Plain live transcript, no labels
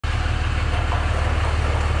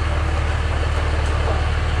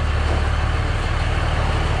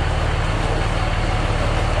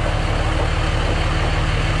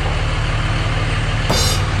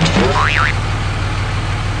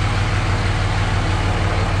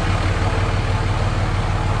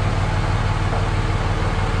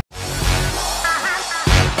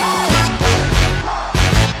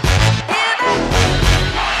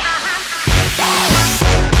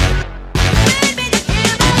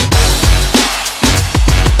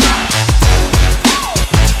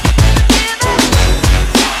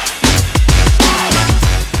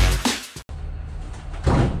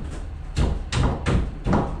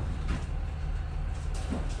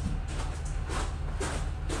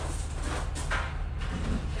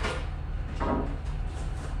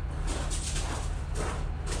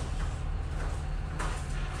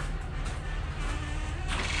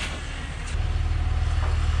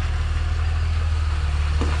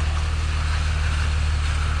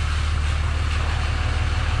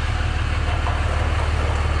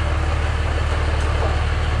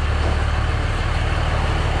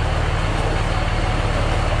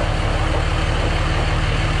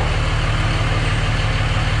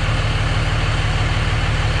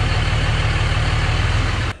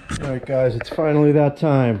guys, it's finally that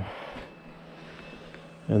time.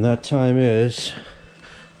 And that time is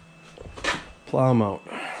plow mount.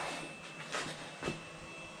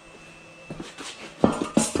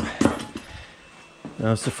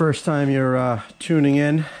 Now it's the first time you're tuning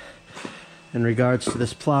in regards to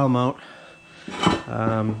this plow mount.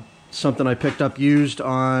 Something I picked up used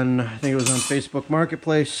on, I think it was on Facebook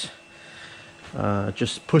Marketplace.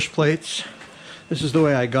 Just push plates. This is the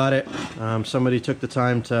way I got it. Somebody took the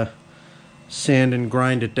time to sand and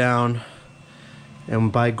grind it down.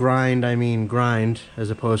 And by grind, I mean grind as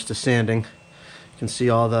opposed to sanding. You can see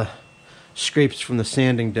all the scrapes from the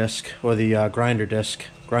sanding disc, or the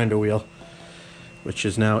grinder wheel, which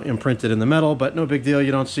is now imprinted in the metal, but no big deal.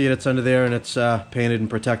 You don't see it. It's under there, and it's painted and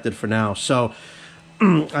protected for now. So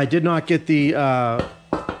I did not get the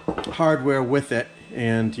hardware with it,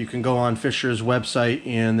 and you can go on Fisher's website,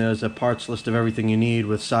 and there's a parts list of everything you need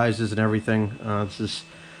with sizes and everything. This is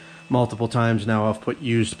multiple times now I've put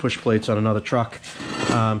used push plates on another truck.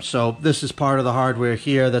 So this is part of the hardware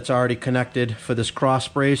here that's already connected for this cross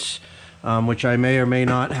brace, which I may or may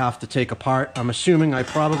not have to take apart. I'm assuming I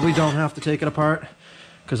probably don't have to take it apart,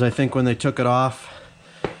 because I think when they took it off,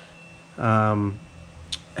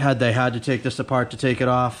 had they had to take this apart to take it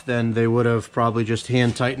off, then they would have probably just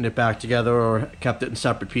hand tightened it back together or kept it in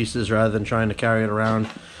separate pieces rather than trying to carry it around.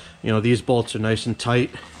 You know, these bolts are nice and tight.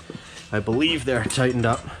 I believe they're tightened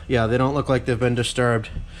up. Yeah, they don't look like they've been disturbed.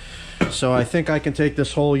 So I think I can take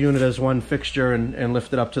this whole unit as one fixture and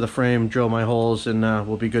lift it up to the frame, drill my holes, and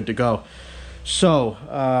we'll be good to go. So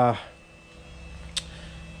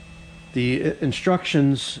the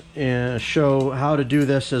instructions show how to do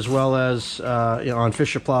this, as well as on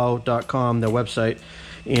fisherplow.com, their website,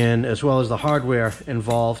 and as well as the hardware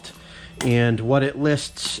involved. And what it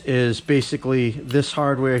lists is basically this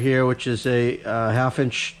hardware here, which is a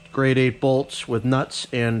 1/2-inch grade 8 bolts with nuts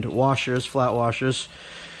and washers, flat washers.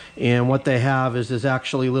 And what they have is there's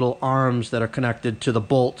actually little arms that are connected to the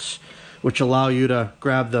bolts, which allow you to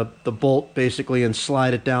grab the bolt basically and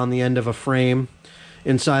slide it down the end of a frame,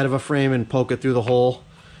 inside of a frame, and poke it through the hole.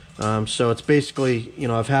 So it's basically, you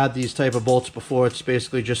know, I've had these type of bolts before. It's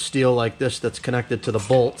basically just steel like this that's connected to the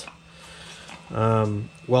bolt,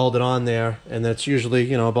 welded on there, and that's usually,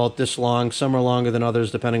 you know, about this long. Some are longer than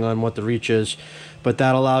others depending on what the reach is, but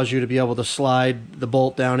that allows you to be able to slide the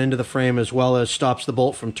bolt down into the frame, as well as stops the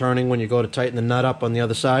bolt from turning when you go to tighten the nut up on the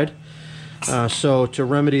other side. So to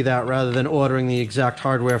remedy that, rather than ordering the exact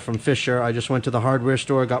hardware from Fisher, I just went to the hardware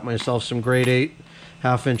store, got myself some grade 8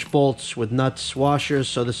 1/2-inch bolts with nuts, washers.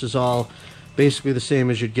 So this is all basically the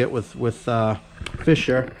same as you'd get with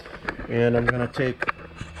Fisher. And I'm gonna take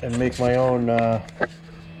and make my own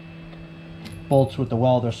bolts with the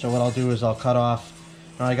welder. So what I'll do is I'll cut off,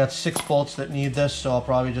 I got 6 bolts that need this, so I'll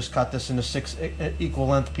probably just cut this into 6 equal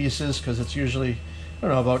length pieces, because it's usually, I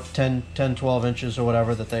don't know, about 10-12 inches or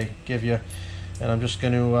whatever that they give you. And I'm just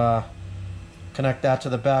going to connect that to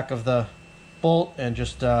the back of the bolt and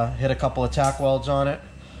just hit a couple of tack welds on it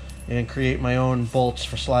and create my own bolts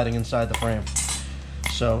for sliding inside the frame.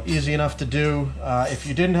 So easy enough to do. If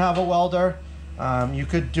you didn't have a welder, you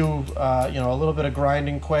could do you know, a little bit of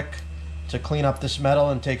grinding quick to clean up this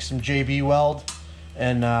metal, and take some JB weld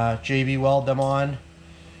and JB weld them on,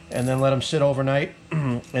 and then let them sit overnight.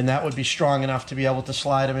 And that would be strong enough to be able to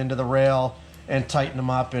slide them into the rail and tighten them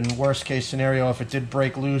up. In worst case scenario, if it did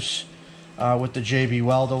break loose with the JB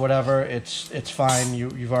weld or whatever, it's fine.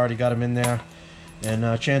 You've already got them in there,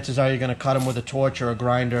 and chances are you're going to cut them with a torch or a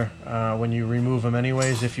grinder when you remove them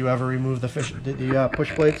anyways, if you ever remove the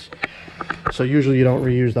push plates. So usually you don't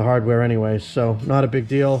reuse the hardware anyways, so not a big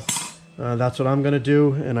deal. That's what I'm going to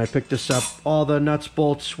do. And I picked this up, all the nuts,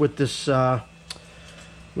 bolts with this length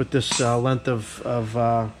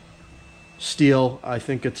of steel. I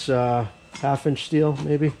think it's 1/2-inch steel,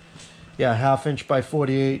 maybe. Yeah, 1/2-inch by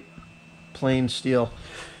 48 plain steel.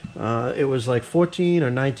 It was like $14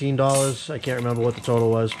 or $19. I can't remember what the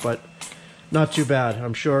total was, but not too bad.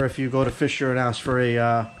 I'm sure if you go to Fisher and ask for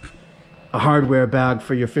a hardware bag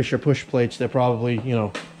for your Fisher push plates, they're probably, you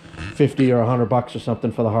know, 50 or 100 bucks or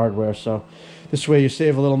something for the hardware. So this way you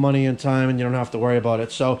save a little money and time, and you don't have to worry about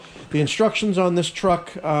it. So the instructions on this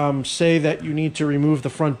truck say that you need to remove the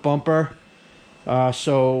front bumper.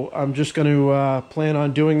 So I'm just going to plan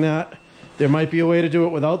on doing that. There might be a way to do it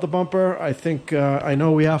without the bumper. I think I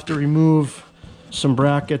know we have to remove some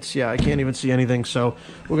brackets. Yeah, I can't even see anything. So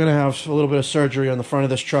we're going to have a little bit of surgery on the front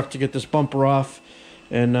of this truck to get this bumper off.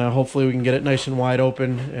 And hopefully we can get it nice and wide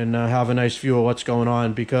open and have a nice view of what's going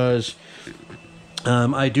on, because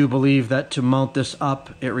I do believe that to mount this up,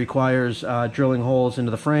 it requires drilling holes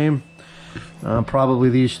into the frame. Probably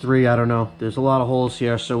these three, I don't know. There's a lot of holes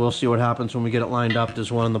here, so we'll see what happens when we get it lined up.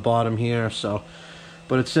 There's one on the bottom here, so.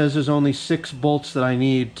 But it says there's only 6 bolts that I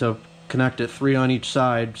need to connect it, 3 on each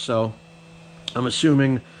side, so I'm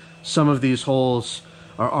assuming some of these holes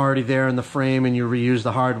are already there in the frame and you reuse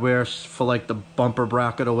the hardware for like the bumper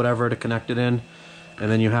bracket or whatever to connect it in.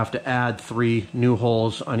 And then you have to add 3 new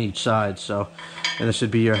holes on each side. So, and this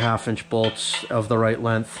would be your 1/2-inch bolts of the right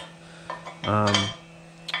length.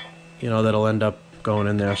 You know, that'll end up going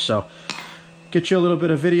in there. So get you a little bit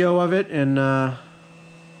of video of it, and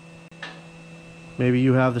maybe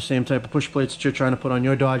you have the same type of push plates that you're trying to put on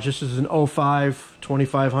your Dodge. This is an 05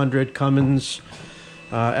 2500 Cummins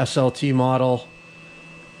SLT model,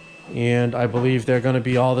 and I believe they're going to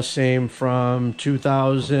be all the same from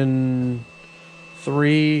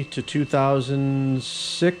 2003 to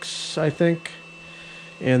 2006, I think,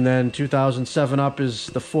 and then 2007 up is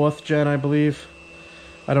the 4th gen, I believe.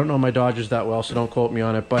 I don't know my Dodges that well, so don't quote me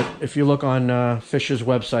on it, but if you look on Fisher's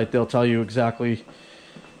website, they'll tell you exactly,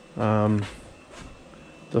 they'll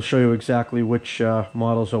show you exactly which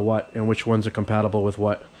models are what and which ones are compatible with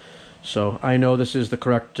what. So I know this is the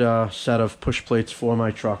correct set of push plates for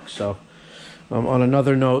my truck. So on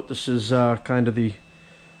another note, this is kind of the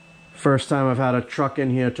first time I've had a truck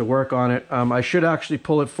in here to work on it. I should actually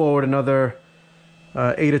pull it forward another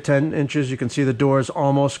 8 to 10 inches. You can see the door's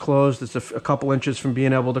almost closed. It's a couple inches from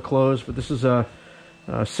being able to close, but this is a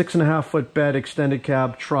 6.5 foot bed extended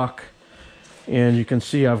cab truck. And you can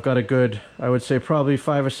see I've got a good, I would say probably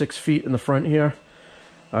 5 or 6 feet in the front here.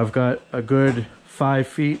 I've got a good 5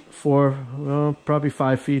 feet, probably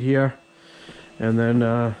 5 feet here. And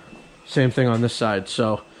then same thing on this side.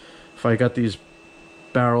 So if I got these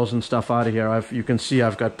barrels and stuff out of here, you can see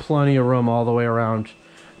I've got plenty of room all the way around.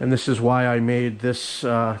 And this is why I made this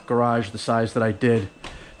garage the size that I did,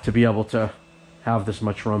 to be able to have this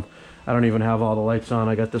much room. I don't even have all the lights on.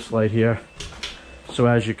 I got this light here. So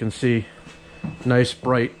as you can see, nice,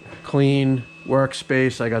 bright, clean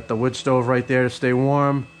workspace. I got the wood stove right there to stay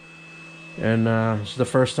warm. And this is the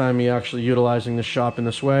first time me actually utilizing this shop in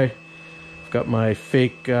this way. I've got my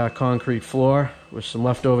fake concrete floor with some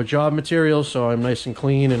leftover job materials, so I'm nice and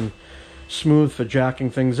clean and smooth for jacking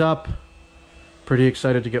things up. Pretty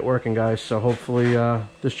excited to get working, guys. So hopefully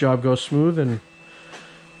this job goes smooth, and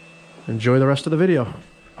enjoy the rest of the video.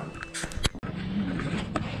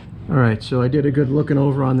 Alright, so I did a good looking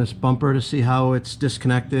over on this bumper to see how it's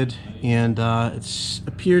disconnected, and it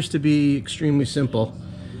appears to be extremely simple.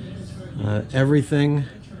 Everything,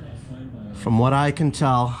 from what I can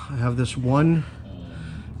tell, I have this one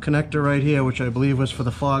connector right here, which I believe was for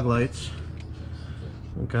the fog lights.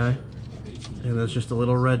 Okay, and there's just a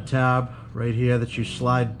little red tab right here that you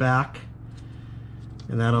slide back,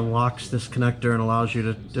 and that unlocks this connector and allows you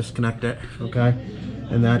to disconnect it. Okay,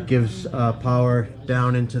 and that gives power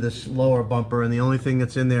down into this lower bumper, and the only thing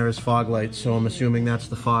that's in there is fog lights, so I'm assuming that's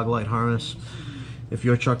the fog light harness. If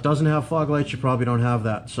your truck doesn't have fog lights, you probably don't have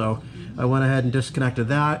that. So I went ahead and disconnected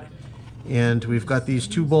that, and we've got these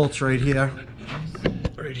 2 bolts right here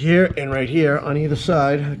and right here on either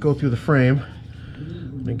side that go through the frame.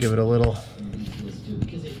 Let me give it a little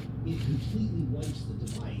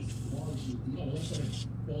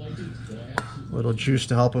juice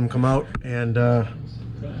to help them come out, and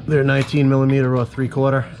they're 19 millimeter or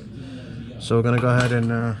 3/4. So we're gonna go ahead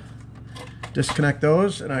and disconnect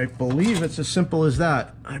those, and I believe it's as simple as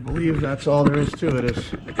that. I believe that's all there is to it,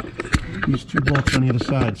 is these 2 bolts on either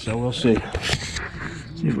side. So we'll see.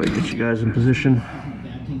 See if I can get you guys in position.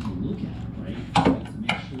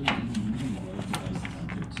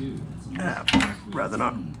 Rather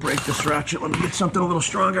not break this ratchet, let me get something a little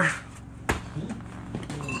stronger.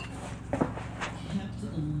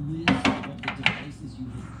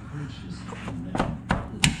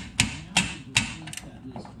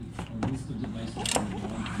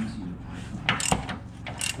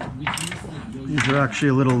 These are actually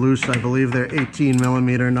a little loose. I believe they're 18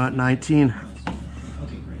 millimeter, not 19.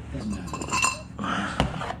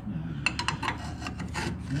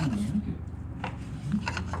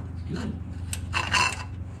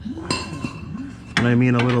 When I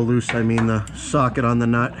mean a little loose, I mean the socket on the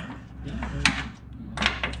nut.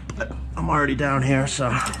 But I'm already down here,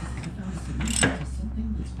 so.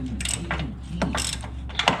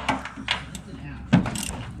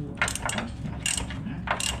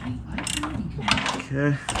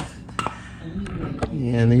 Okay.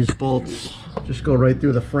 And these bolts just go right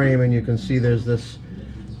through the frame, and you can see there's this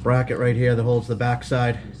bracket right here that holds the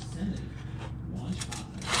backside.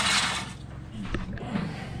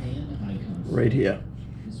 Right here.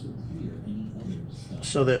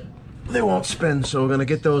 So that they won't spin. So we're gonna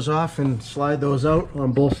get those off and slide those out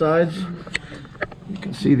on both sides. You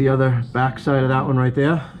can see the other back side of that one right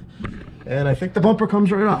there. And I think the bumper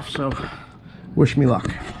comes right off, so wish me luck.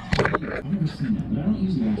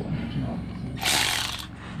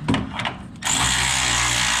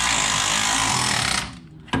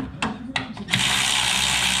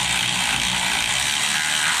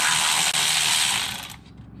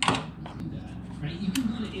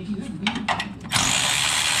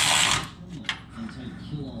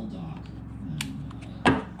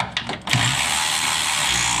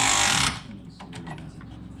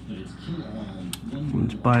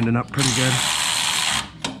 It's binding up pretty good.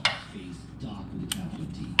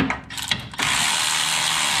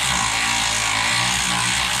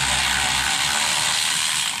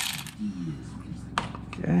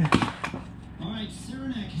 Okay. All right,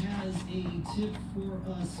 Saranac has a tip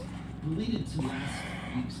for us related to last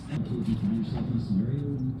week's episode. You find yourself in a scenario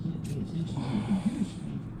where you can't pay attention to your computer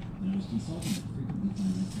screen. When I was consulting, I frequently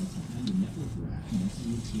find myself behind a network rack messing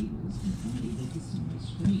with cables and unable to see my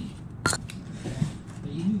screen.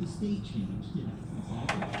 But you knew the state changed, you know.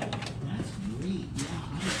 That's great. Yeah,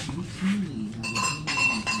 I routinely have a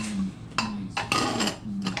hang on my screen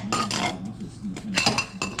in my office and trying to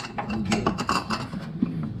and then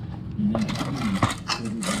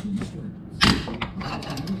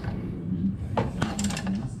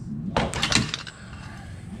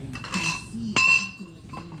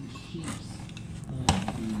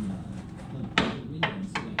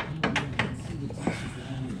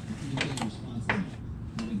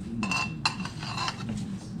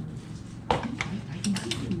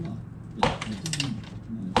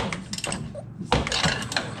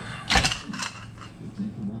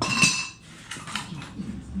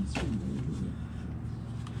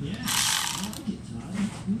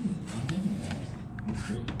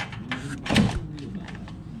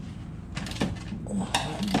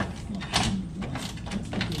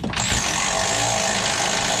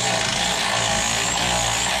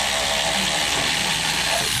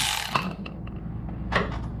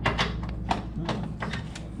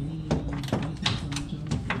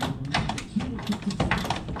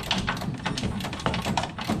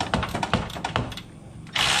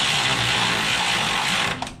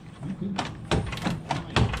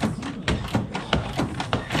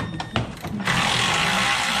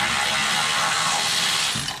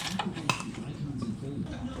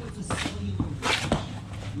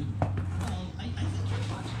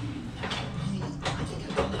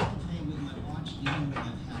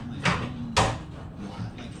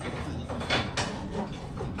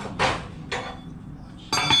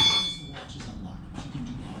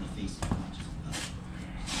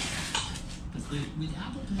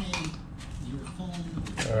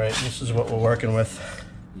All right, this is what we're working with.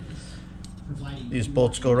 These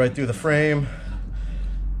bolts go right through the frame.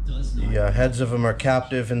 The heads of them are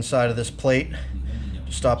captive inside of this plate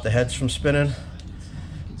to stop the heads from spinning.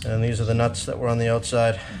 And these are the nuts that were on the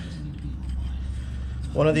outside.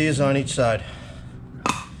 One of these on each side.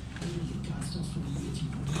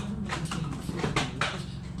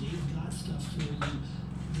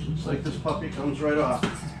 Looks like this puppy comes right off.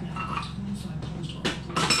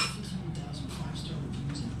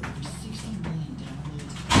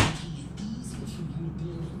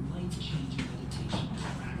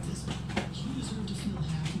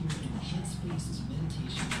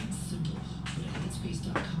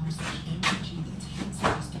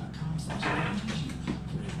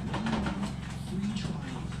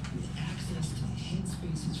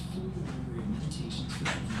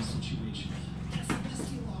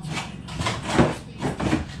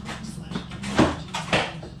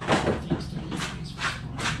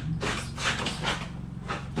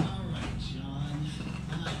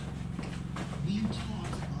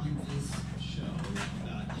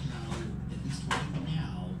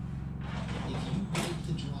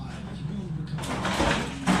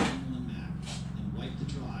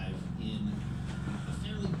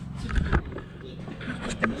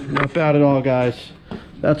 Not bad at all, guys.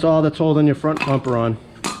 That's all that's holding your front bumper on.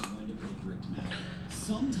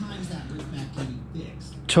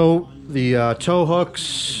 The tow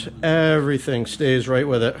hooks, everything stays right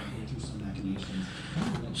with it.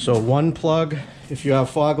 So one plug if you have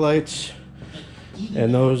fog lights,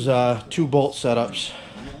 and those 2 bolt setups,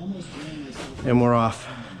 and we're off.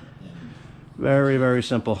 Very, very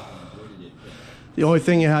simple. The only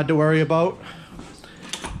thing you had to worry about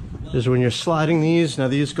is when you're sliding these, now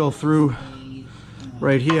these go through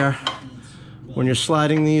right here. When you're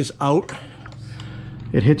sliding these out,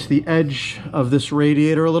 it hits the edge of this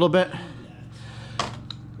radiator a little bit.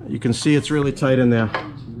 You can see it's really tight in there.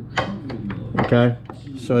 Okay,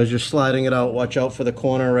 So as you're sliding it out, watch out for the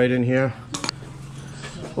corner right in here.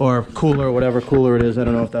 Or cooler, whatever cooler it is. I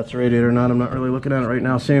don't know if that's a radiator or not. I'm not really looking at it right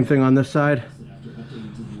now. Same thing on this side.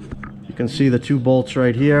 You can see the two bolts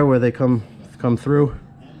right here where they come through.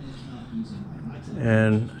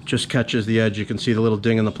 And just catches the edge. You can see the little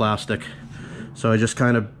ding in the plastic. So I just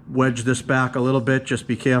kind of wedged this back a little bit. Just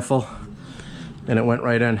be careful. And it went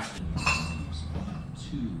right in.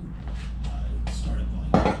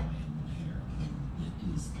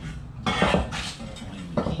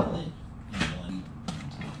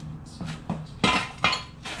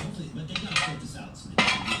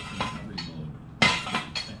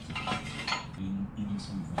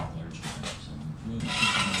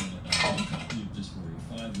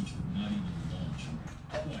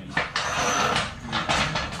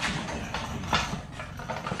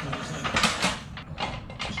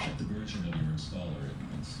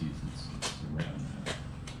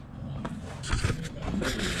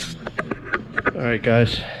 Alright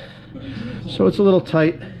guys, so it's a little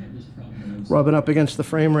tight, rubbing up against the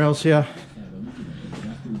frame rails here,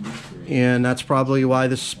 and that's probably why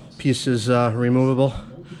this piece is removable,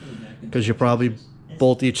 because you probably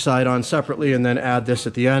bolt each side on separately and then add this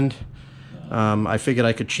at the end. I figured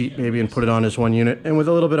I could cheat maybe and put it on as one unit, and with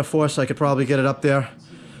a little bit of force I could probably get it up there,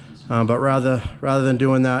 but rather than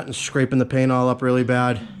doing that and scraping the paint all up really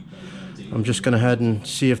bad, I'm just going to head and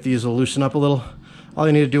see if these will loosen up a little. All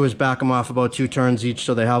you need to do is back them off about 2 turns each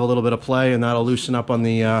so they have a little bit of play, and that'll loosen up on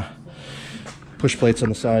the push plates on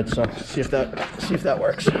the side. So see if that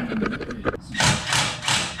works.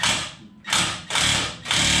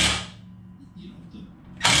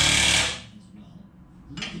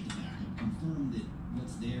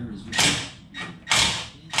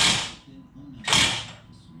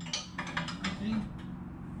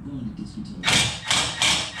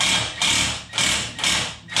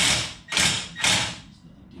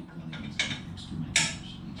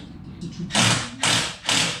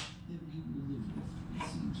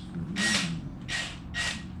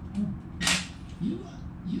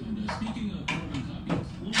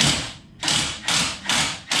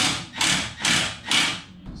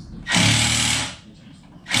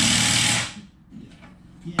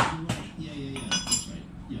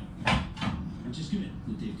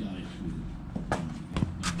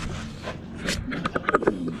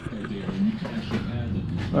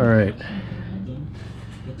 All right,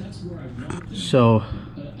 so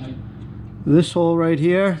this hole right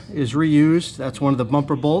here is reused. That's one of the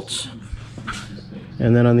bumper bolts,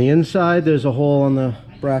 and then on the inside there's a hole on the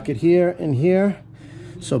bracket here and here,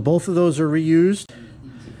 so both of those are reused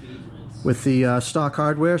with the stock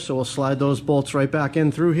hardware. So we'll slide those bolts right back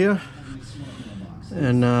in through here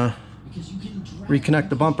and reconnect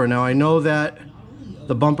the bumper. Now I know that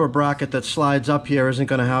the bumper bracket that slides up here isn't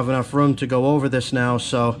going to have enough room to go over this now,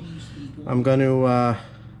 so I'm going to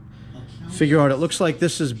figure out. It looks like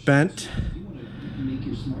this is bent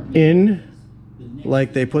in,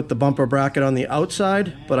 like they put the bumper bracket on the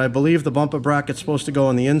outside, but I believe the bumper bracket's supposed to go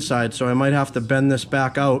on the inside, so I might have to bend this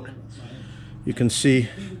back out. You can see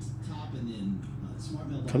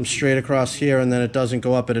comes straight across here, and then it doesn't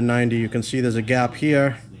go up at a 90. You can see there's a gap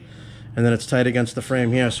here, and then it's tight against the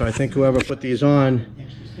frame here. So I think whoever put these on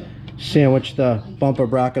sandwiched the bumper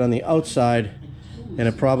bracket on the outside, and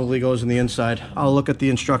it probably goes on the inside. I'll look at the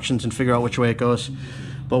instructions and figure out which way it goes.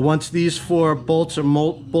 But once these 4 bolts are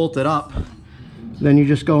bolted up, then you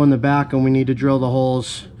just go in the back, and we need to drill the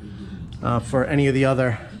holes for any of the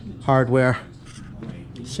other hardware.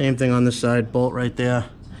 Same thing on this side, bolt right there.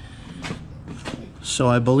 So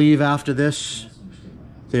I believe after this,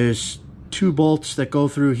 there's 2 bolts that go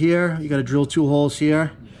through here. You got to drill 2 holes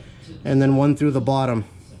here, and then 1 through the bottom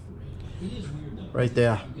right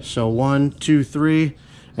there. So 1, 2, 3,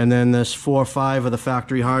 and then this 4, 5 of the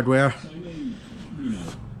factory hardware.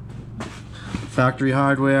 Factory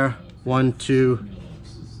hardware, 1, 2,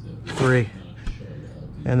 3,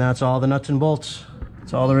 and that's all the nuts and bolts.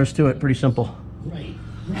 That's all there is to it. Pretty simple.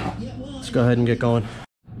 Let's go ahead and get going.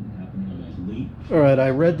 All right, I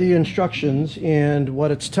read the instructions, and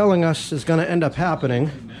what it's telling us is going to end up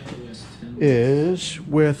happening is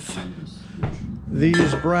with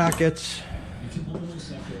these brackets,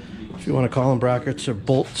 if you want to call them brackets or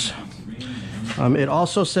bolts. It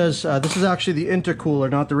also says, this is actually the intercooler,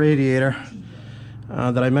 not the radiator,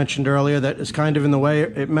 that I mentioned earlier that is kind of in the way.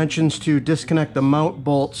 It mentions to disconnect the mount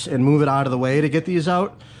bolts and move it out of the way to get these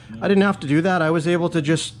out. I didn't have to do that. I was able to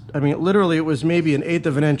just, I mean, literally it was maybe 1/8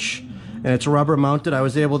 of an inch, and it's rubber mounted. I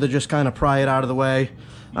was able to just kind of pry it out of the way.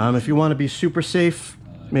 If you want to be super safe,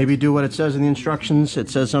 maybe do what it says in the instructions. It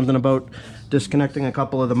says something about disconnecting a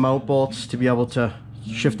couple of the mount bolts to be able to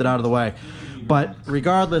shift it out of the way. But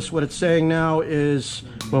regardless, what it's saying now is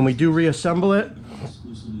when we do reassemble it,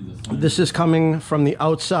 this is coming from the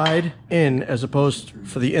outside in as opposed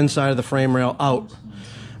for the inside of the frame rail out.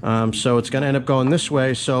 So it's going to end up going this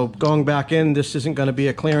way. So going back in, this isn't going to be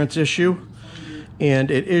a clearance issue. And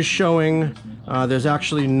it is showing there's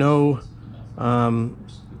actually no,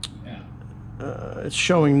 it's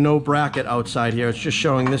showing no bracket outside here. It's just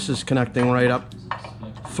showing this is connecting right up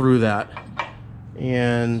through that.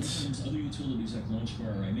 And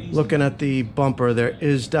looking at the bumper, there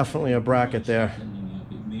is definitely a bracket there.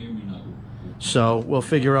 So we'll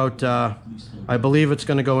figure out, I believe it's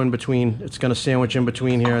going to go in between. It's going to sandwich in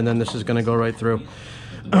between here, and then this is going to go right through.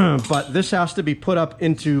 But this has to be put up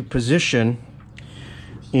into position,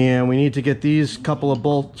 and we need to get these couple of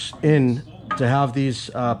bolts in to have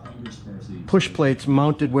these push plates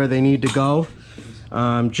mounted where they need to go,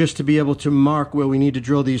 just to be able to mark where we need to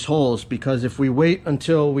drill these holes. Because if we wait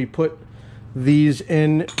until we put these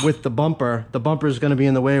in with the bumper is going to be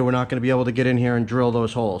in the way. We're not going to be able to get in here and drill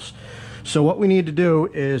those holes. So what we need to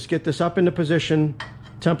do is get this up into position,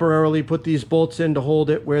 temporarily put these bolts in to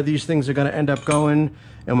hold it where these things are going to end up going,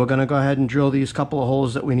 and we're going to go ahead and drill these couple of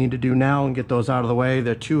holes that we need to do now and get those out of the way.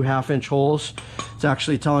 They're 2 1/2-inch holes. It's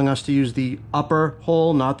actually telling us to use the upper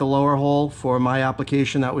hole, not the lower hole. For my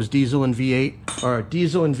application, that was diesel and V8 or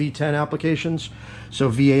diesel and V10 applications.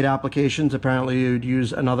 So V8 applications, apparently you'd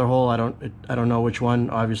use another hole. I don't know which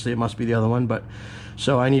one. Obviously it must be the other one, but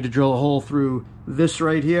so I need to drill a hole through this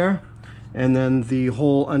right here. And then the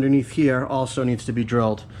hole underneath here also needs to be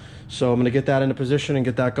drilled. So I'm going to get that into position and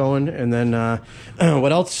get that going. And then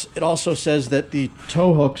what else? It also says that the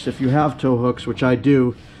tow hooks, if you have tow hooks, which I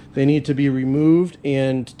do, they need to be removed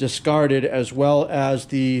and discarded, as well as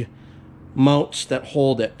the mounts that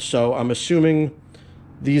hold it. So I'm assuming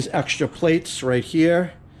these extra plates right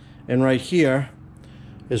here and right here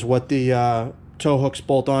is what the tow hooks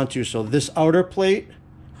bolt onto. So this outer plate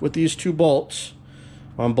with these 2 bolts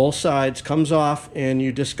on both sides comes off, and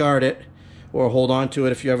you discard it or hold on to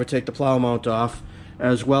it if you ever take the plow mount off,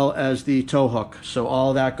 as well as the tow hook. So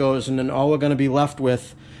all that goes, and then all we're going to be left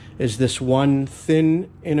with is this one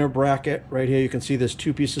thin inner bracket right here. You can see there's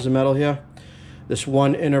 2 pieces of metal here. This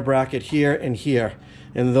one inner bracket here and here,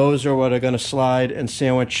 and those are what are going to slide and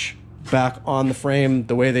sandwich back on the frame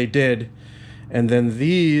the way they did. And then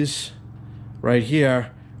these right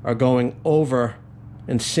here are going over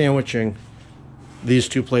and sandwiching these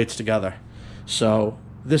 2 plates together. So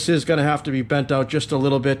this is going to have to be bent out just a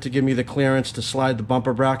little bit to give me the clearance to slide the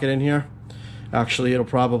bumper bracket in here. Actually, it'll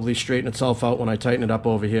probably straighten itself out when I tighten it up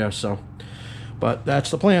over here. So, but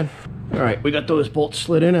that's the plan. All right, we got those bolts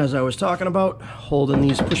slid in as I was talking about, holding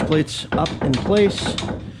these push plates up in place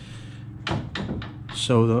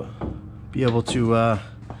so they'll be able to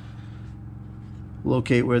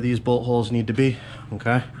locate where these bolt holes need to be.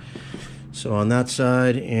 Okay. So on that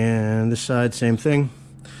side and this side, same thing.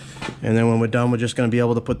 And then when we're done, we're just going to be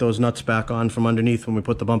able to put those nuts back on from underneath when we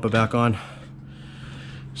put the bumper back on.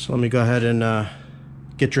 So let me go ahead and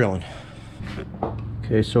get drilling.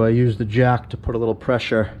 Okay, so I used the jack to put a little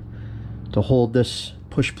pressure to hold this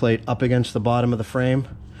push plate up against the bottom of the frame,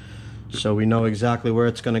 so we know exactly where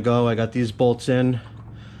it's going to go. I got these bolts in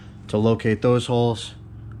to locate those holes,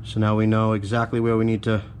 so now we know exactly where we need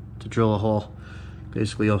to drill a hole.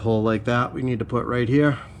 Basically a hole like that we need to put right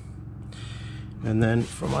here, and then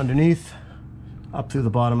from underneath up through the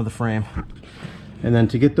bottom of the frame. And then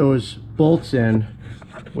to get those bolts in,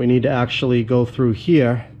 we need to actually go through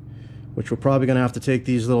here, which we're probably going to have to take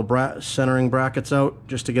these little centering brackets out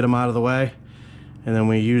just to get them out of the way. And then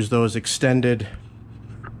we use those extended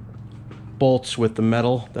bolts with the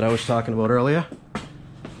metal that I was talking about earlier.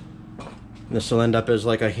 And this will end up as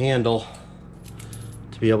like a handle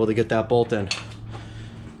to be able to get that bolt in.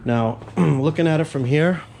 Now, looking at it from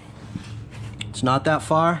here, it's not that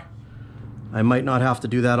far. I might not have to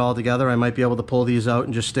do that all together. I might be able to pull these out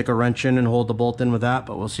and just stick a wrench in and hold the bolt in with that,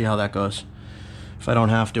 but we'll see how that goes. If I don't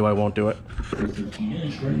have to, I won't do it.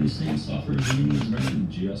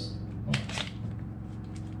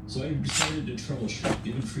 So I decided to troubleshoot.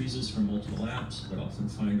 Given freezes for multiple apps, but often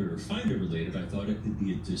Finder or Finder related, I thought it could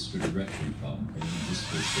be a disk or directory problem. And then just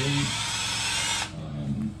first aid.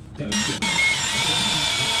 I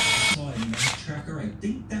saw a Mac tracker. I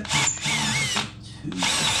think that machine has a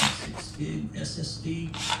 256 gig SSD.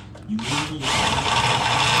 You were able to.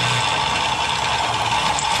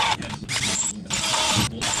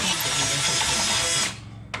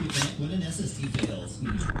 When an SSD fails,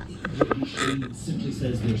 it simply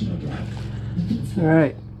says there's no drive. All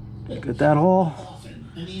right, got that hole.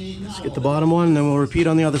 Let's get the bottom one, and then we'll repeat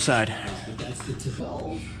on the other side. That's the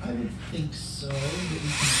 12. I would think so.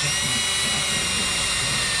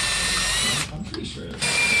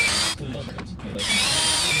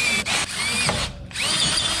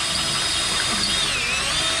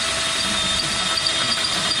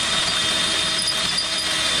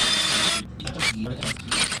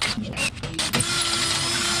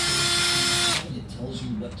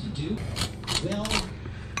 what to do. Well,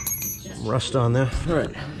 rust on there. All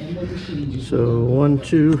right. So 1,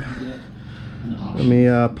 2. Let me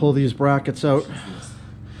pull these brackets out.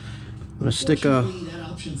 I'm gonna stick a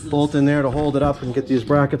bolt in there to hold it up and get these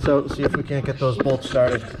brackets out and see if we can't get those bolts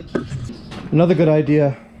started. Another good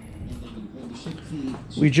idea.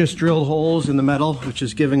 We just drilled holes in the metal, which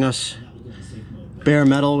is giving us bare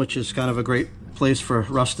metal, which is kind of a great place for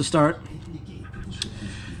rust to start.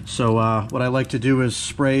 So what I like to do is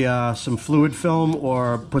spray some fluid film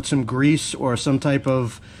or put some grease or some type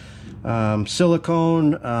of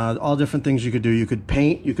silicone, all different things you could do. You could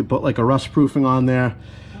paint, you could put like a rust proofing on there,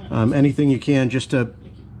 anything you can just to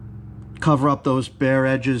cover up those bare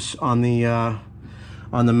edges on the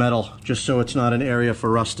metal, just so it's not an area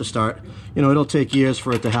for rust to start. You know, it'll take years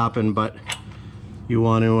for it to happen, but you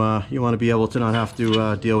want to be able to not have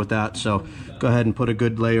to deal with that. So go ahead and put a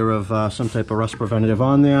good layer of some type of rust preventative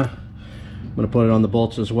on there. I'm going to put it on the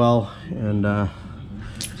bolts as well, and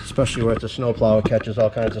especially where it's a snowplow, it catches all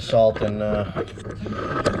kinds of salt in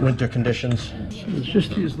winter conditions. It's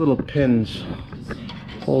just these little pins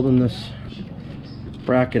holding this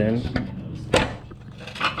bracket in.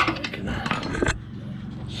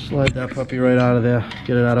 Slide that puppy right out of there,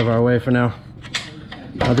 get it out of our way for now.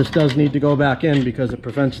 Now this does need to go back in because it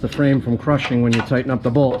prevents the frame from crushing when you tighten up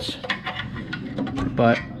the bolts.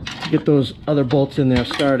 But to get those other bolts in there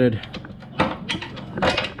started,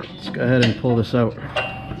 let's go ahead and pull this out.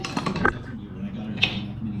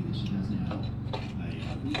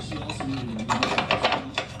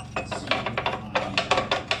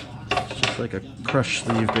 It's just like a crush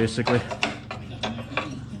sleeve basically.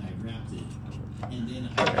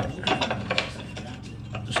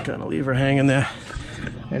 Just kind of leave her hanging there.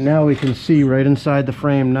 And now we can see right inside the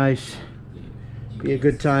frame. Nice. Be a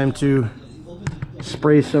good time to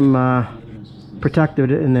spray some protective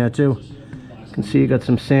in there too. You can see you got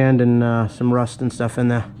some sand and some rust and stuff in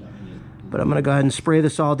there. But I'm gonna go ahead and spray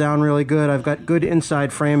this all down really good. I've got good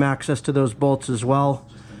inside frame access to those bolts as well,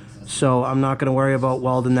 so I'm not gonna worry about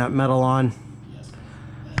welding that metal on.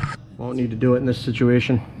 Won't need to do it in this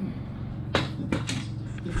situation.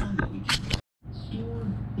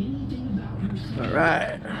 All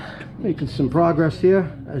right, making some progress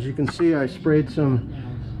here. As you can see, I sprayed some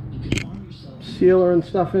sealer and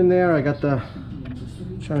stuff in there. I got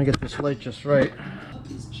trying to get this light just right.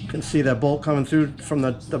 You can see that bolt coming through from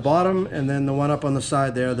the bottom, and then the one up on the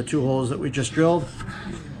side there, the 2 holes that we just drilled.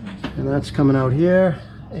 And that's coming out here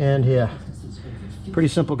and here. Pretty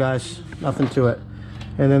simple, guys, nothing to it.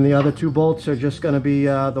 And then the other 2 bolts are just gonna be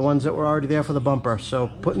the ones that were already there for the bumper. So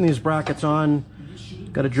putting these brackets on,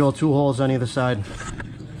 got to drill 2 holes on either side.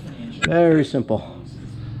 Very simple.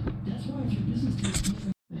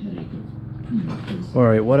 All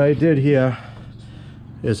right, what I did here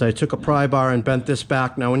is I took a pry bar and bent this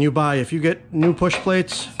back. Now when you buy, if you get new push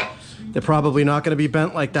plates, they're probably not going to be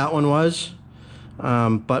bent like that one was.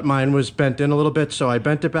 But mine was bent in a little bit, so I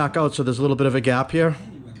bent it back out so there's a little bit of a gap here.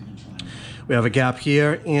 We have a gap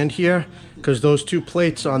here and here, because those 2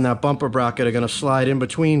 plates on that bumper bracket are going to slide in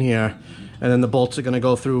between here, and then the bolts are going to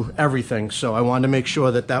go through everything. So I wanted to make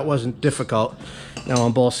sure that that wasn't difficult. Now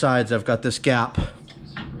on both sides I've got this gap,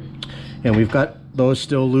 and we've got those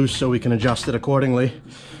still loose so we can adjust it accordingly.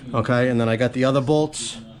 Okay, and then I got the other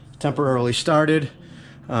bolts temporarily started.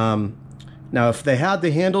 Now if they had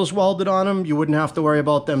the handles welded on them, you wouldn't have to worry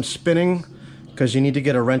about them spinning, because you need to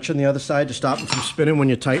get a wrench on the other side to stop them from spinning when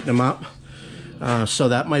you tighten them up. So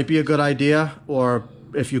that might be a good idea, or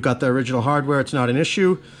if you got the original hardware, it's not an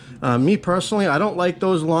issue. Me personally, I don't like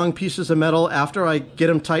those long pieces of metal. After I get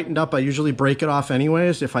them tightened up, I usually break it off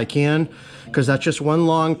anyways if I can, because that's just one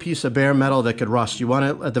long piece of bare metal that could rust. You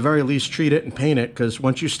want to, at the very least, treat it and paint it, because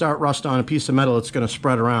once you start rust on a piece of metal, it's going to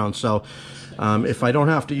spread around. So if I don't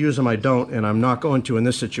have to use them, I don't, and I'm not going to in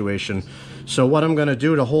this situation. So what I'm going to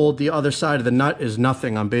do to hold the other side of the nut is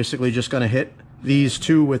nothing. I'm basically just going to hit these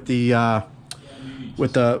 2 with the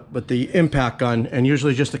impact gun, and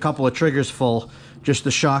usually just a couple of triggers full. Just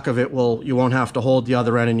the shock of it you won't have to hold the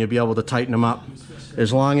other end, and you'll be able to tighten them up.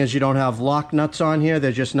 As long as you don't have lock nuts on here,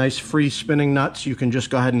 they're just nice free spinning nuts, you can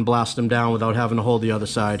just go ahead and blast them down without having to hold the other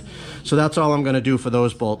side. So that's all I'm going to do for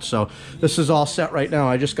those bolts. So this is all set right now.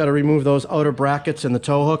 I just got to remove those outer brackets and the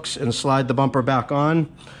tow hooks and slide the bumper back on,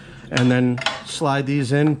 and then slide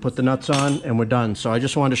these in, put the nuts on, and we're done. So I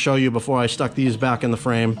just wanted to show you before I stuck these back in the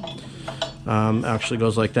frame. Actually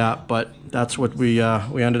goes like that, but that's what we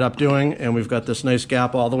ended up doing, and we've got this nice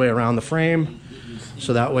gap all the way around the frame,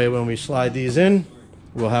 so that way when we slide these in,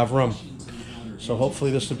 we'll have room. So hopefully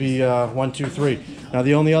this will be 1, 2, 3. Now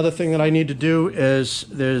the only other thing that I need to do is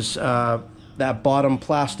there's that bottom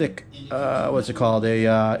plastic, what's it called, a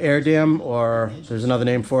air dam, or there's another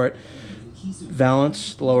name for it,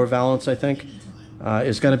 valance, the lower valance, I think,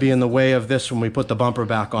 is going to be in the way of this when we put the bumper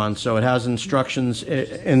back on. So it has instructions.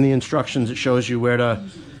 In the instructions, it shows you where to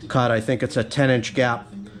cut. I think it's a 10-inch gap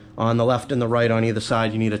on the left and the right on either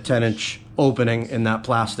side. You need a 10-inch opening in that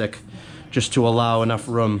plastic just to allow enough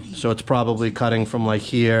room. So it's probably cutting from like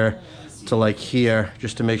here to like here,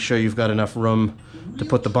 just to make sure you've got enough room to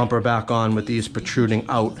put the bumper back on with these protruding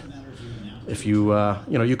out. If you,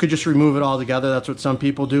 you know, you could just remove it all together. That's what some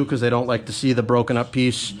people do because they don't like to see the broken up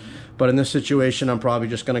piece. But in this situation, I'm probably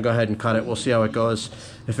just going to go ahead and cut it. We'll see how it goes.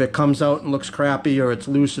 If it comes out and looks crappy, or it's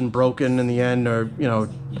loose and broken in the end, or, you know,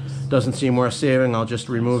 doesn't seem worth saving, I'll just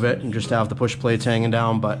remove it and just have the push plates hanging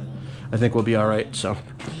down. But I think we'll be all right. So,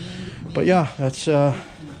 but yeah, that's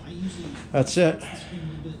it.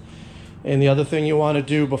 And the other thing you want to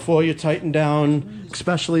do before you tighten down,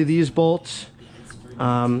 especially these bolts,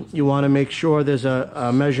 you want to make sure there's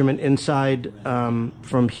a measurement inside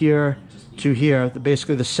from here to here,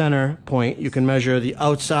 basically the center point. You can measure the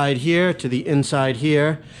outside here to the inside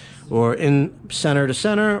here, or in center to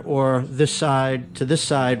center, or this side to this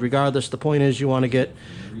side. Regardless, the point is you want to get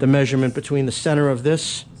the measurement between the center of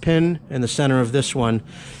this pin and the center of this one.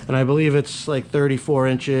 And I believe it's like 34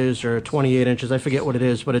 inches or 28 inches. I forget what it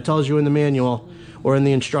is, but it tells you in the manual or in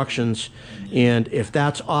the instructions. And if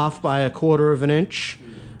that's off by 1/4 of an inch,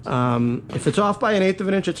 if it's off by 1/8 of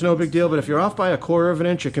an inch, it's no big deal. But if you're off by 1/4 of an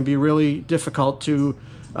inch, it can be really difficult to,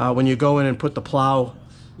 when you go in and put the plow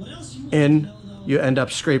in, you end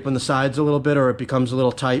up scraping the sides a little bit, or it becomes a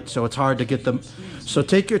little tight, so it's hard to get them. So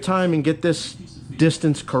take your time and get this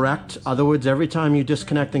distance correct. Otherwise, every time you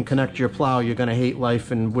disconnect and connect your plow, you're going to hate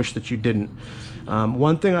life and wish that you didn't.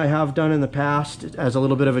 One thing I have done in the past as a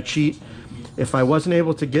little bit of a cheat, if I wasn't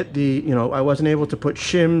able to get the, you know, I wasn't able to put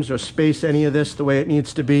shims or space any of this the way it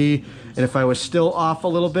needs to be, and if I was still off a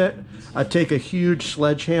little bit, I'd take a huge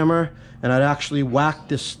sledgehammer and I'd actually whack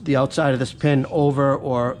the outside of this pin over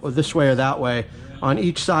or this way or that way on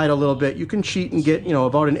each side a little bit. You can cheat and get, you know,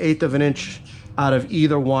 about 1/8 of an inch out of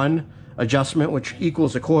either one adjustment, which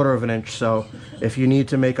equals 1/4 of an inch. So if you need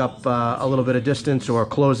to make up a little bit of distance or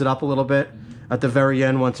close it up a little bit at the very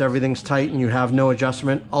end, once everything's tight and you have no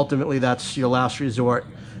adjustment, ultimately that's your last resort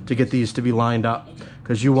to get these to be lined up,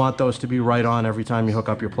 because you want those to be right on every time you hook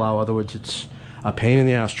up your plow. Otherwise, it's a pain in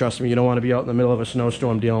the ass. Trust me, you don't want to be out in the middle of a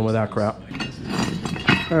snowstorm dealing with that crap.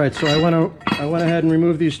 All right, so I went ahead and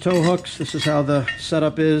removed these tow hooks. This is how the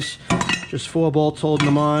setup is. Just 4 bolts holding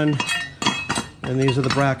them on. And these are the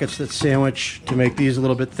brackets that sandwich to make these a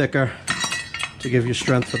little bit thicker to give you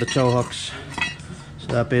strength for the tow hooks. So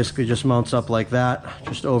that basically just mounts up like that,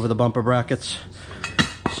 just over the bumper brackets.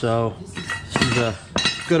 So this is a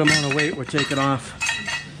good amount of weight we're taking off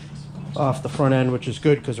the front end, which is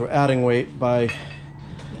good because we're adding weight by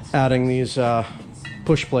adding these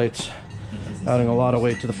push plates, adding a lot of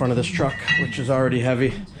weight to the front of this truck, which is already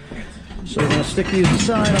heavy. So we're going to stick these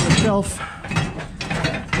aside on the shelf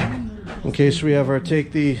in case we ever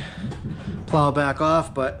take the plow back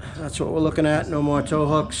off, but that's what we're looking at. No more tow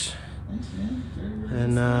hooks.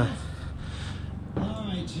 And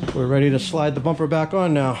we're ready to slide the bumper back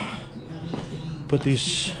on now. Put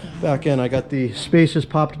these back in. I got the spaces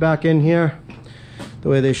popped back in here the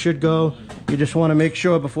way they should go. You just want to make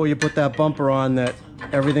sure before you put that bumper on that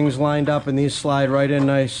everything's lined up and these slide right in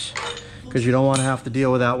nice, because you don't want to have to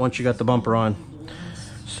deal with that once you got the bumper on.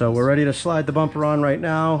 So we're ready to slide the bumper on right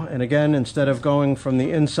now. And again, instead of going from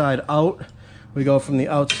the inside out, we go from the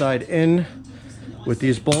outside in with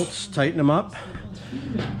these bolts. Tighten them up.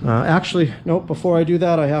 Actually, nope, before I do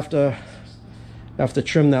that, I have to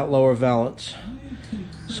trim that lower valance.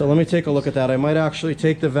 So let me take a look at that. I might actually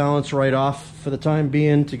take the valance right off for the time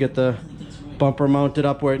being to get the bumper mounted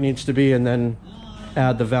up where it needs to be, and then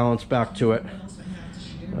add the valance back to it.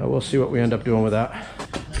 We'll see what we end up doing with that.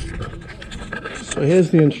 So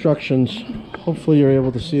here's the instructions. Hopefully you're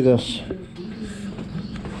able to see this.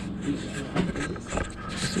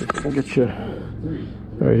 Let's see if I can get you.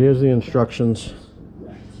 All right, here's the instructions.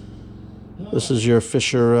 This is your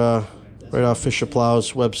Fisher, right off Fisher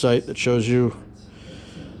Plow's website that shows you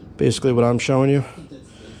basically what I'm showing you.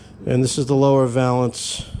 And this is the lower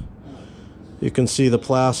valance. You can see the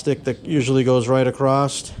plastic that usually goes right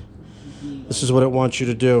across. This is what it wants you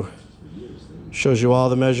to do. Shows you all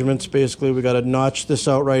the measurements. Basically, we got to notch this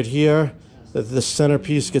out right here, that this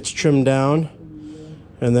centerpiece gets trimmed down,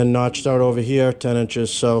 and then notched out over here 10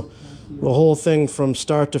 inches. So the whole thing from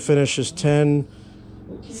start to finish is 10,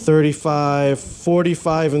 35,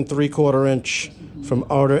 45 and 3/4 inch from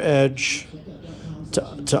outer edge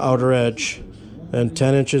to outer edge. Then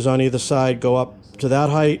 10 inches on either side go up to that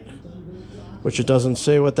height, which it doesn't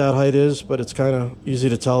say what that height is, but it's kind of easy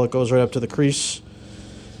to tell. It goes right up to the crease.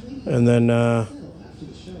 And then an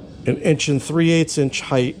 1 3/8 inch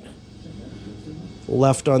height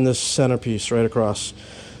left on this centerpiece right across.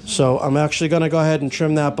 So I'm actually going to go ahead and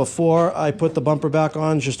trim that before I put the bumper back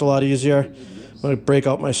on. It's just a lot easier. I'm going to break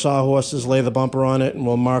out my sawhorses, lay the bumper on it, and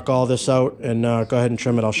we'll mark all this out and go ahead and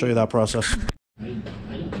trim it. I'll show you that process.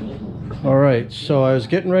 Alright, so I was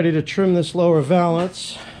getting ready to trim this lower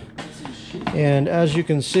valance, and as you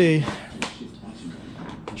can see,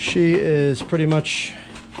 she is pretty much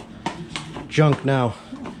junk now.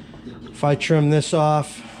 If I trim this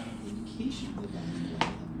off,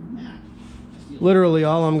 literally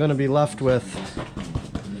all I'm going to be left with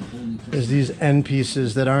is these end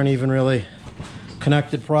pieces that aren't even really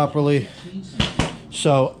connected properly.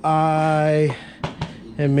 So I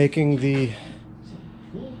am making the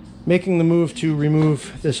move to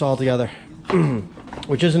remove this altogether,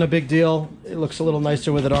 which isn't a big deal. It looks a little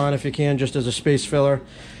nicer with it on if you can, just as a space filler.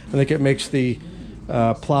 I think it makes the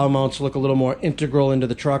plow mounts look a little more integral into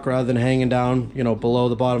the truck rather than hanging down, you know, below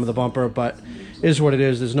the bottom of the bumper. But is what it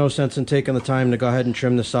is. There's no sense in taking the time to go ahead and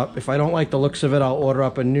trim this up. If I don't like the looks of it, I'll order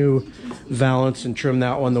up a new valance and trim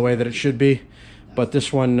that one the way that it should be. But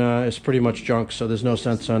this one is pretty much junk, so there's no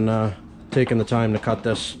sense on taking the time to cut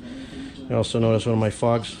this. I also noticed one of my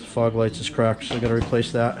fog lights is cracked, so I got to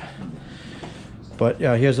replace that. But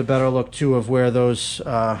yeah, here's a better look too of where those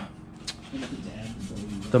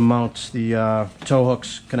the mounts, the tow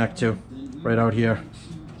hooks connect to, right out here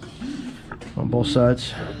on both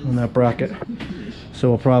sides on that bracket. So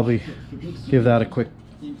we'll probably give that a quick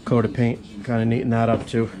coat of paint, kind of neaten that up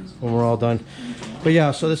too when we're all done. But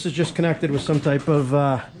yeah, so this is just connected with some type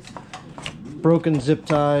of broken zip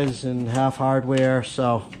ties and half hardware,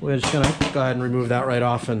 so we're just gonna go ahead and remove that right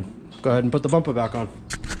off and go ahead and put the bumper back on.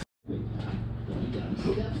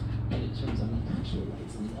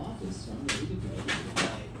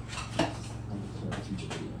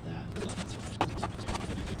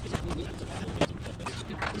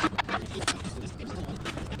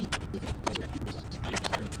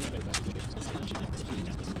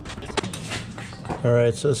 All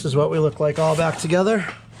right, so this is what we look like all back together.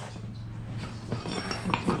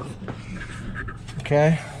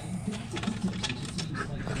 Okay.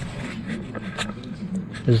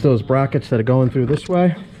 There's those brackets that are going through this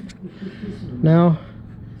way now.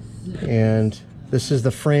 And this is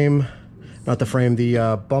the frame, not the frame,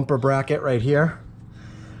 the bumper bracket right here.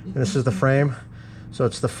 And this is the frame. So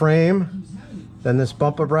it's the frame, then this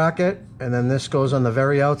bumper bracket, and then this goes on the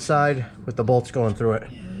very outside with the bolts going through it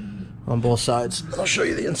on both sides. I'll show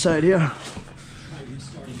you the inside here.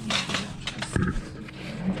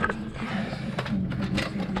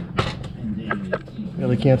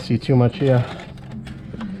 Really can't see too much here,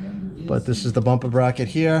 but this is the bumper bracket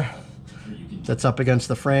here that's up against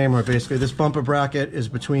the frame, or basically this bumper bracket is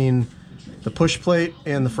between the push plate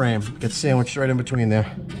and the frame. It gets sandwiched right in between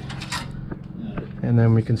there. And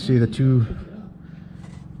then we can see the two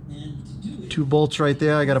bolts right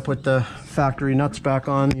there. I got to put the factory nuts back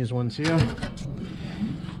on, these ones here.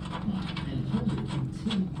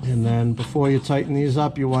 And then before you tighten these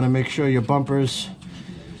up, you want to make sure your bumper's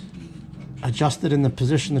adjusted in the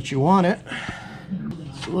position that you want it.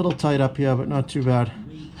 It's a little tight up here, but not too bad.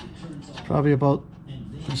 It's probably about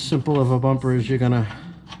as simple of a bumper as you're gonna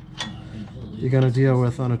deal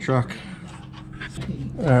with on a truck.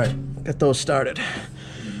 All right, get those started.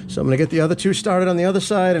 So I'm gonna get the other two started on the other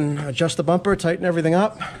side and adjust the bumper, tighten everything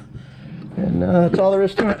up, and that's all there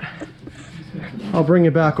is to it. I'll bring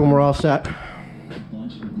you back when we're all set,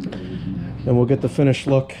 and we'll get the finished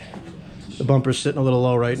look. The bumper's sitting a little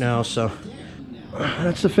low right now, so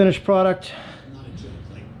that's the finished product.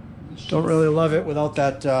 Don't really love it without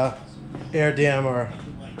that air dam or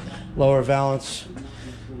lower valance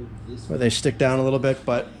where they stick down a little bit,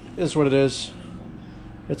 but it is what it is.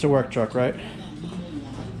 It's a work truck, right?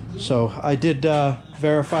 So I did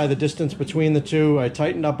verify the distance between the two. I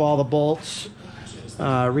tightened up all the bolts,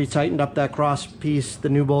 re-tightened up that cross piece, the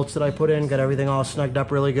new bolts that I put in, got everything all snugged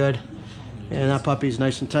up really good. And that puppy's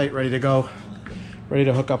nice and tight, ready to go. Ready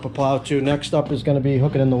to hook up a plow to. Next up is going to be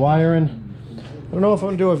hooking in the wiring. I don't know if I'm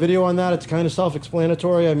going to do a video on that. It's kind of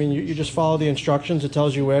self-explanatory. I mean, you just follow the instructions. It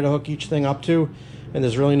tells you where to hook each thing up to. And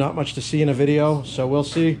there's really not much to see in a video. So we'll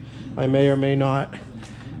see. I may or may not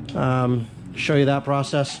show you that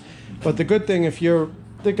process. But the good thing, if you're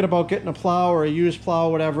thinking about getting a plow or a used plow,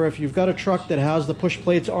 whatever, if you've got a truck that has the push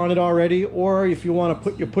plates on it already, or if you want to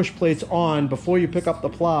put your push plates on before you pick up the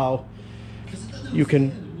plow, you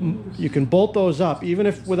can bolt those up, even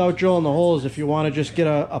if without drilling the holes. If you want to just get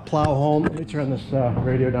a plow home, let me turn this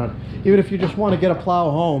radio down. Even if you just want to get a plow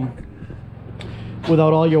home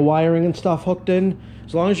without all your wiring and stuff hooked in,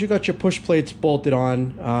 as long as you got your push plates bolted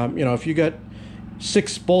on, you know, if you got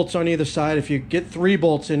 6 bolts on either side, if you get 3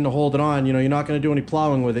 bolts in to hold it on, you know, you're not going to do any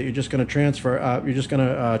plowing with it. You're just going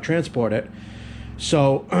to transport it.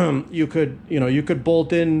 So you could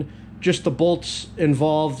bolt in just the bolts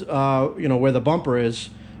involved, you know, where the bumper is,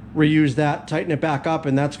 reuse that, tighten it back up,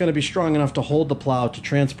 and that's going to be strong enough to hold the plow, to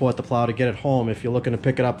transport the plow, to get it home if you're looking to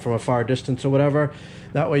pick it up from a far distance or whatever.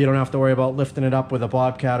 That way you don't have to worry about lifting it up with a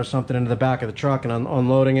bobcat or something into the back of the truck and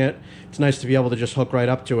unloading it. It's nice to be able to just hook right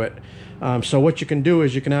up to it. So what you can do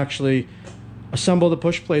is you can actually assemble the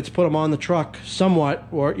push plates, put them on the truck somewhat,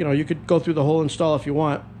 or, you know, you could go through the whole install if you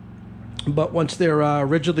want. But once they're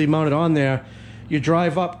rigidly mounted on there, you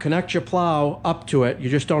drive up, connect your plow up to it. You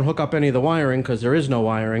just don't hook up any of the wiring because there is no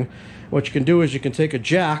wiring. What you can do is you can take a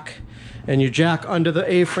jack and you jack under the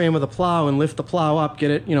A-frame of the plow and lift the plow up,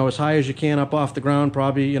 get it, you know, as high as you can up off the ground,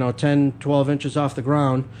 probably, you know, 10, 12 inches off the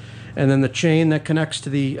ground. And then the chain that connects to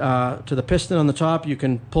the piston on the top, you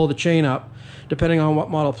can pull the chain up. Depending on what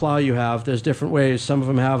model plow you have, there's different ways. Some of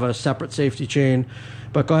them have a separate safety chain.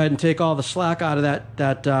 But go ahead and take all the slack out of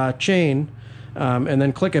that chain, and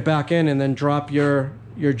then click it back in, and then drop your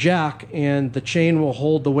jack, and the chain will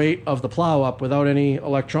hold the weight of the plow up without any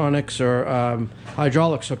electronics or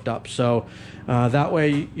hydraulics hooked up. So that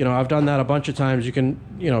way, you know, I've done that a bunch of times. You can,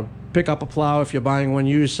 you know, pick up a plow if you're buying one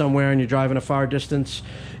used somewhere and you're driving a far distance.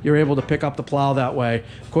 You're able to pick up the plow that way.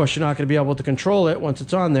 Of course, you're not going to be able to control it once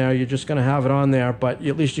it's on there. You're just going to have it on there, but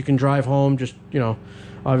at least you can drive home. Just, you know,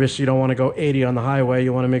 obviously you don't want to go 80 on the highway.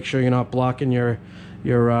 You want to make sure you're not blocking your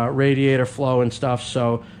radiator flow and stuff.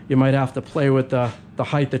 So you might have to play with the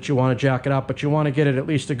height that you want to jack it up, but you want to get it at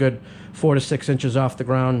least a good 4 to 6 inches off the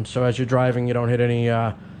ground. So as you're driving, you don't hit any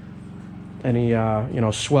you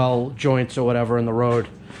know, swell joints or whatever in the road.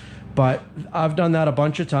 But I've done that a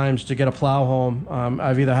bunch of times to get a plow home.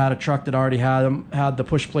 I've either had a truck that already had the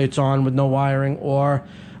push plates on with no wiring, or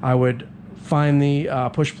I would find the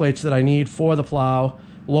push plates that I need for the plow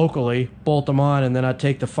locally, bolt them on, and then I'd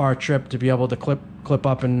take the far trip to be able to clip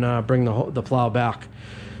up and bring the plow back.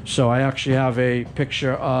 So I actually have a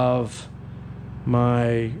picture of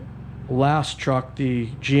my last truck, the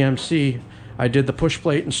GMC. I did the push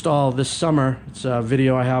plate install this summer. It's a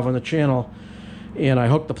video I have on the channel. And I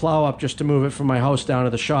hooked the plow up just to move it from my house down to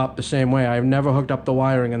the shop the same way. I've never hooked up the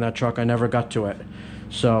wiring in that truck. I never got to it.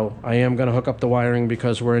 So I am going to hook up the wiring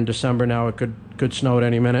because we're in December now. It could snow at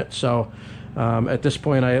any minute. So at this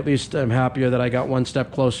point, I at least am happier that I got one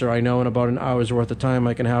step closer. I know in about an hour's worth of time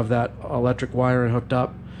I can have that electric wiring hooked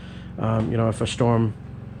up, you know, if a storm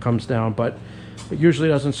comes down. But it usually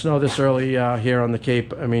doesn't snow this early here on the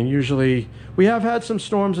Cape. I mean, usually we have had some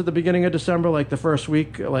storms at the beginning of December, like the first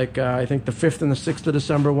week, like I think the 5th and the 6th of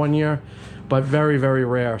December one year, but very, very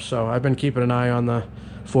rare. So I've been keeping an eye on the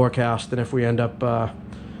forecast, and if we end up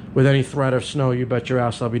with any threat of snow, you bet your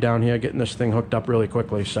ass I'll be down here getting this thing hooked up really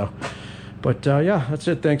quickly. So, but yeah, that's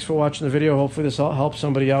it. Thanks for watching the video. Hopefully this will help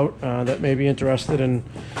somebody out that may be interested in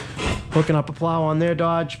hooking up a plow on their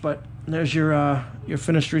Dodge. But there's your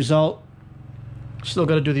finished result. Still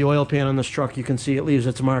got to do the oil pan on this truck. You can see it leaves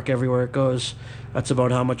its mark everywhere it goes. That's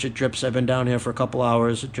about how much it drips. I've been down here for a couple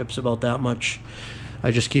hours. It drips about that much.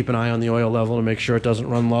 I just keep an eye on the oil level to make sure it doesn't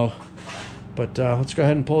run low. But let's go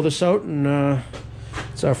ahead and pull this out, and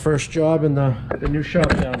it's our first job in the new shop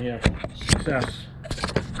down here. Success.